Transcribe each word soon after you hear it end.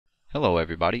Hello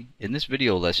everybody. In this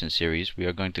video lesson series we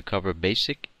are going to cover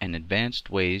basic and advanced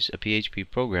ways a PHP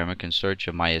programmer can search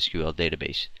a MySQL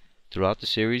database. Throughout the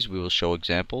series we will show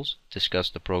examples, discuss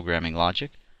the programming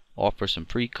logic, offer some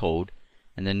free code,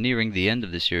 and then nearing the end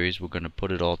of the series we're going to put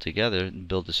it all together and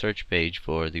build a search page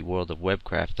for the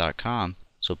worldofwebcraft.com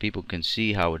so people can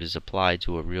see how it is applied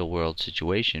to a real-world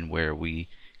situation where we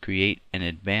create an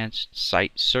advanced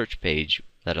site search page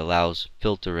that allows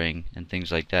filtering and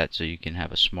things like that so you can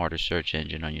have a smarter search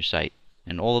engine on your site.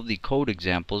 And all of the code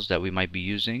examples that we might be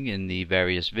using in the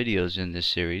various videos in this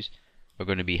series are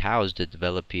going to be housed at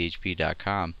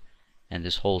developphp.com, and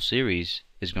this whole series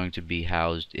is going to be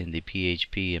housed in the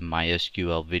PHP and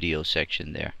MySQL video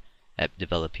section there at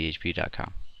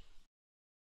developphp.com.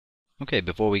 Okay,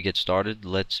 before we get started,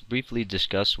 let's briefly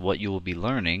discuss what you will be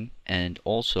learning and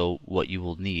also what you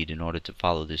will need in order to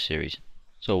follow this series.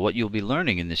 So what you'll be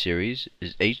learning in the series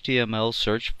is HTML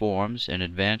search forms and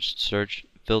advanced search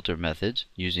filter methods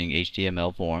using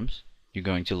HTML forms. You're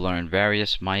going to learn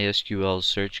various MySQL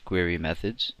search query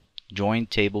methods, join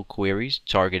table queries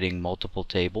targeting multiple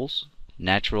tables,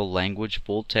 natural language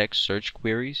full-text search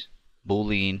queries,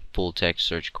 Boolean full-text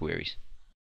search queries.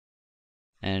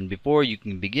 And before you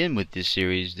can begin with this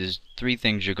series, there's three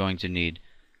things you're going to need.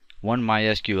 One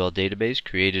MySQL database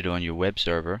created on your web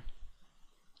server,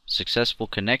 successful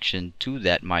connection to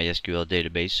that MySQL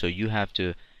database, so you have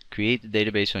to create the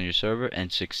database on your server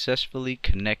and successfully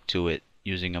connect to it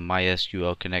using a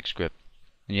MySQL connect script.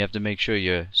 And you have to make sure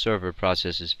your server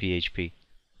processes PHP.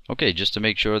 Okay, just to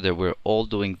make sure that we're all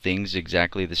doing things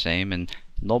exactly the same and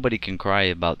nobody can cry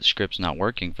about the scripts not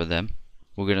working for them,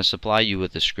 we're going to supply you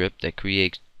with a script that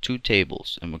creates two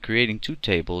tables. And we're creating two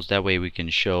tables, that way we can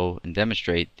show and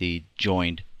demonstrate the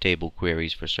joined table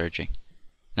queries for searching.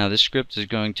 Now this script is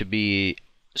going to be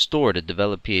stored at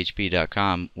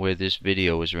developphp.com where this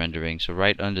video is rendering. So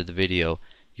right under the video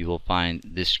you will find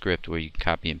this script where you can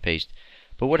copy and paste.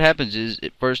 But what happens is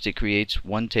at first it creates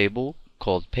one table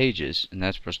called pages, and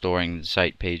that's for storing the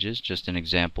site pages, just an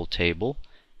example table.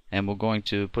 And we're going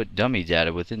to put dummy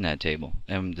data within that table.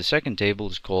 And the second table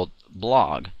is called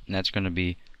blog, and that's going to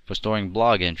be for storing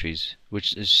blog entries,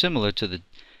 which is similar to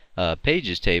the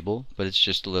pages table, but it's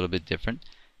just a little bit different.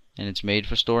 And it's made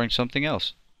for storing something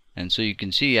else. And so you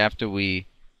can see after we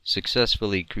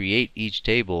successfully create each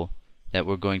table that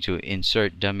we're going to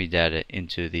insert dummy data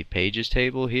into the pages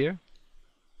table here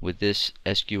with this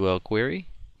SQL query,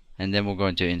 and then we're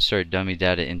going to insert dummy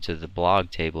data into the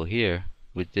blog table here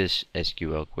with this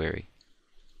SQL query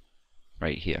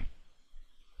right here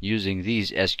using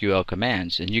these SQL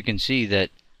commands. And you can see that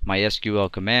my SQL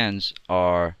commands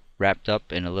are wrapped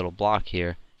up in a little block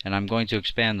here, and I'm going to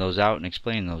expand those out and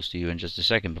explain those to you in just a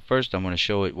second. But first I'm going to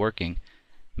show it working,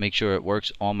 make sure it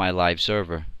works on my live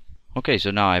server. Okay, so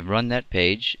now I've run that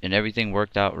page and everything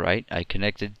worked out right. I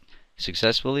connected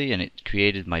successfully and it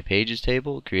created my pages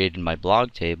table, created my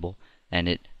blog table, and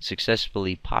it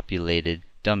successfully populated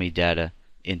dummy data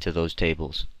into those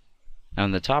tables. Now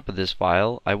on the top of this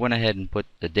file I went ahead and put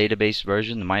the database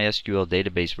version, the MySQL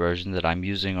database version that I'm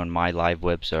using on my live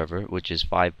web server, which is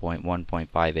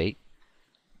 5.1.58.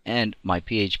 and my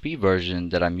PHP version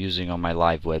that I'm using on my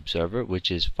live web server, which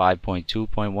is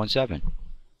 5.2.17.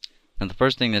 Now the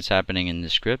first thing that's happening in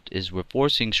this script is we're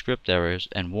forcing script errors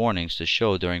and warnings to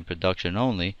show during production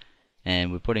only,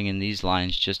 and we're putting in these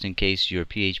lines just in case your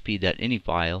php.ini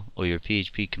file or your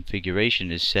PHP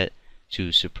configuration is set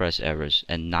to suppress errors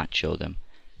and not show them.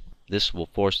 This will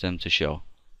force them to show.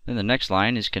 Then the next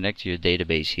line is connect to your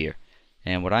database here.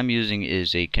 And what I'm using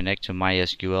is a connect to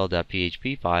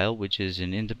mysql.php file, which is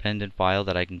an independent file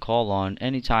that I can call on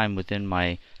anytime within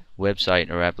my website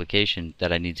or application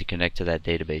that I need to connect to that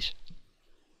database.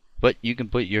 But you can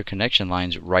put your connection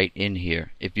lines right in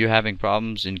here. If you're having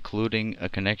problems including a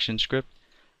connection script,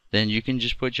 then you can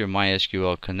just put your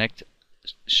MySQL connect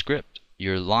script,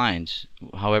 your lines,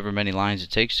 however many lines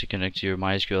it takes to connect to your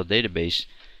MySQL database,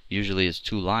 usually it's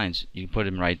 2 lines, you can put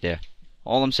them right there.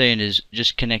 All I'm saying is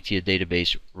just connect to your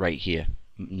database right here,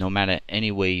 no matter any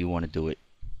way you want to do it.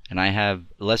 And I have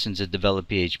lessons at Develop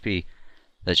PHP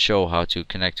that show how to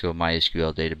connect to a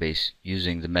MySQL database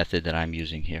using the method that I'm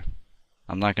using here.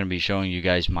 I'm not going to be showing you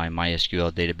guys my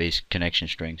MySQL database connection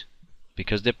strings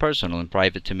because they're personal and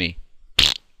private to me.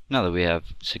 Now that we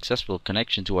have successful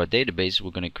connection to our database, we're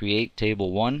going to create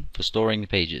table 1 for storing the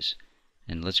pages.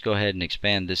 And let's go ahead and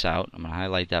expand this out. I'm going to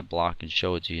highlight that block and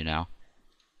show it to you now.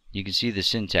 You can see the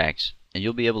syntax, and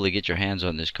you'll be able to get your hands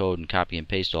on this code and copy and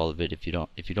paste all of it. If you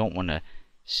don't want to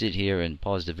sit here and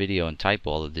pause the video and type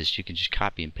all of this, you can just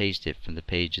copy and paste it from the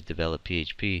page at Develop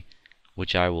PHP,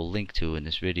 which I will link to in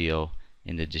this video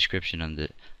in the description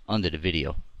under the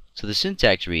video. So the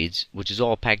syntax reads, which is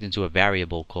all packed into a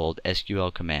variable called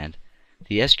SQL command.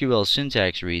 The SQL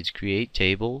syntax reads create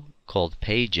table called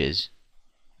pages,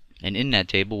 and in that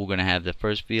table we're going to have the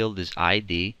first field is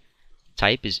ID,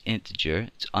 type is integer,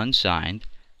 it's unsigned,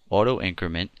 auto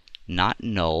increment, not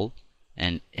null,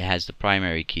 and it has the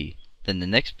primary key. Then the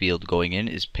next field going in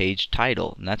is page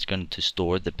title, and that's going to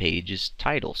store the page's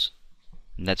titles.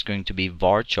 And that's going to be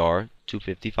varchar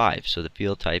 255. So the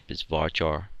field type is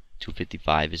varchar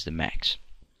 255 is the max.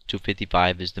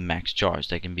 255 is the max chars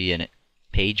that can be in it.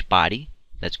 Page body,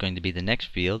 that's going to be the next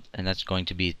field, and that's going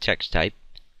to be text type,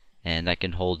 and that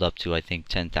can hold up to I think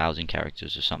 10,000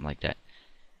 characters or something like that.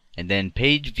 And then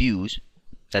page views,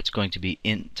 that's going to be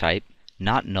int type,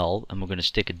 not null, and we're going to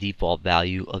stick a default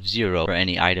value of 0 for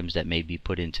any items that may be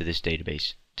put into this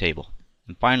database table.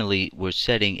 And finally, we're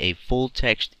setting a full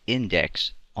text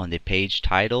index on the page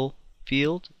title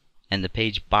field and the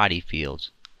page body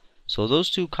fields. So those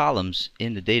two columns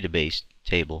in the database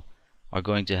table are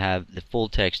going to have the full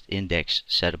text index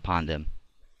set upon them.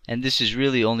 And this is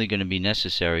really only going to be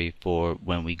necessary for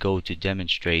when we go to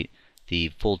demonstrate the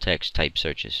full text type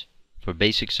searches. For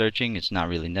basic searching, it's not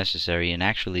really necessary, and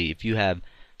actually if you have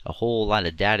a whole lot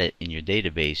of data in your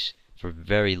database for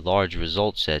very large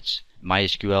result sets,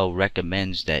 MySQL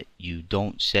recommends that you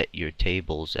don't set your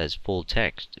tables as full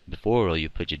text before you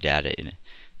put your data in it.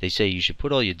 They say you should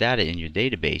put all your data in your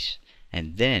database,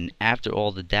 and then after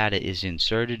all the data is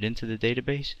inserted into the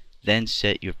database, then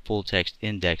set your full text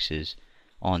indexes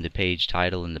on the page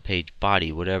title and the page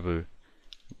body, whatever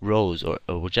rows or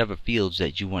whichever fields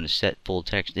that you want to set full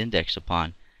text index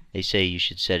upon. They say you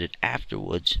should set it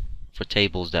afterwards for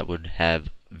tables that would have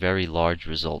very large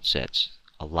result sets,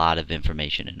 a lot of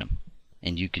information in them.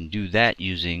 And you can do that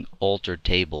using alter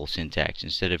table syntax.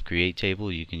 Instead of create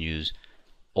table, you can use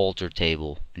alter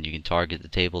table, and you can target the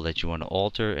table that you want to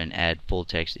alter and add full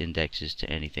text indexes to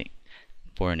anything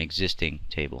for an existing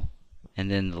table.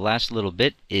 And then the last little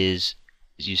bit is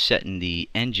you setting the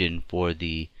engine for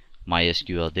the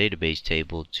MySQL database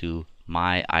table to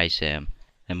MyISAM,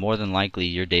 and more than likely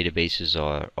your databases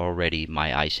are already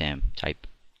MyISAM type.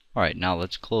 Alright, now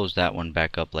let's close that one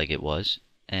back up like it was,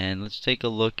 and let's take a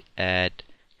look at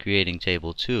creating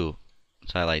table 2.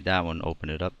 Let's highlight that one, open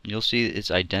it up. You'll see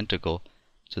it's identical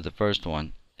to the first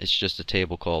one. It's just a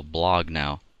table called blog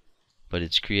now, but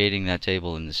it's creating that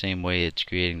table in the same way it's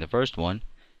creating the first one,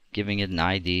 giving it an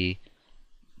ID.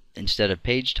 Instead of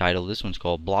page title, this one's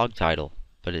called blog title,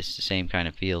 but it's the same kind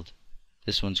of field.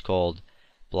 This one's called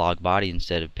blog body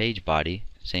instead of page body,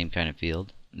 same kind of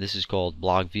field. This is called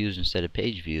blog views instead of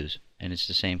page views, and it's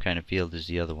the same kind of field as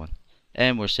the other one.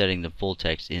 And we're setting the full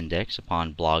text index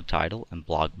upon blog title and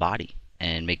blog body,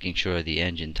 and making sure the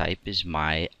engine type is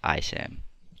MyISAM.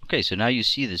 Okay, so now you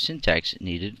see the syntax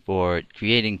needed for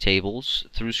creating tables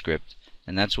through script,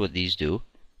 and that's what these do.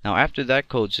 Now after that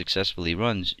code successfully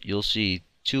runs, you'll see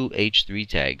two H3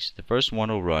 tags. The first one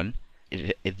will run.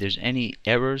 If there's any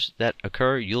errors that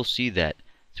occur, you'll see that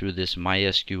through this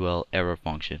MySQL error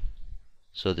function.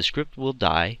 So the script will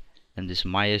die, and this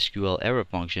MySQL error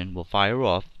function will fire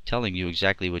off, telling you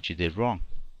exactly what you did wrong.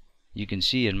 You can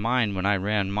see in mine, when I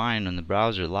ran mine on the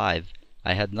browser live,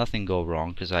 I had nothing go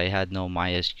wrong because I had no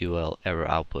MySQL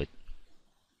error output.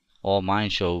 All mine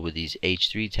showed with these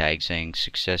H3 tags saying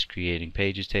success creating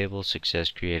pages table,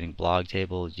 success creating blog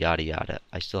table, yada yada.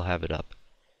 I still have it up.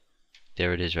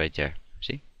 There it is right there.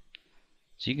 See?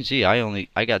 So you can see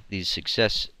I got these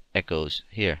success echoes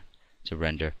here to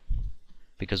render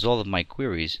because all of my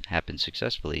queries happened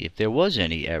successfully. If there was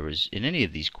any errors in any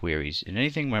of these queries and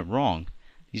anything went wrong,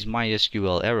 these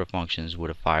MySQL error functions would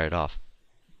have fired off,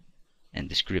 and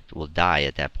the script will die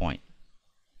at that point.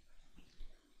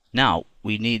 Now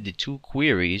we need the two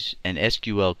queries and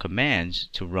SQL commands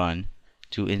to run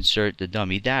to insert the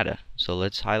dummy data. So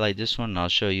let's highlight this one and I'll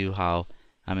show you how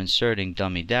I'm inserting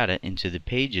dummy data into the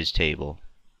pages table.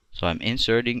 So I'm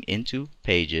inserting into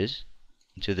pages,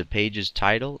 into the pages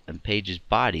title and pages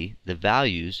body, the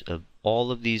values of all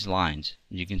of these lines.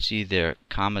 You can see they're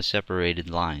comma separated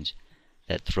lines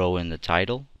that throw in the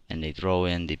title and they throw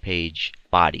in the page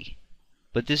body.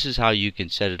 But this is how you can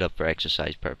set it up for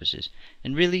exercise purposes.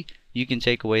 And really, you can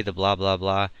take away the blah blah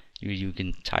blah. You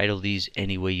can title these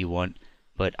any way you want,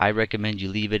 but I recommend you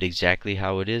leave it exactly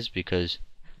how it is because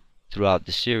throughout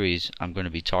the series I'm going to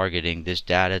be targeting this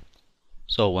data.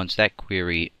 So once that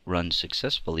query runs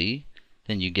successfully,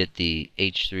 then you get the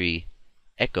H3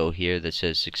 echo here that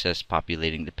says success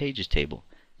populating the pages table.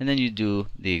 And then you do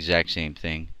the exact same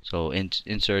thing. So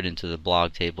insert into the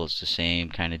blog table, it's the same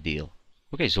kind of deal.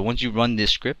 Okay, so once you run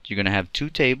this script, you're going to have two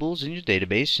tables in your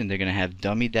database, and they're going to have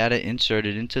dummy data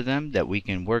inserted into them that we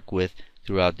can work with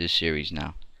throughout this series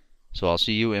now. So I'll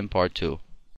see you in part 2.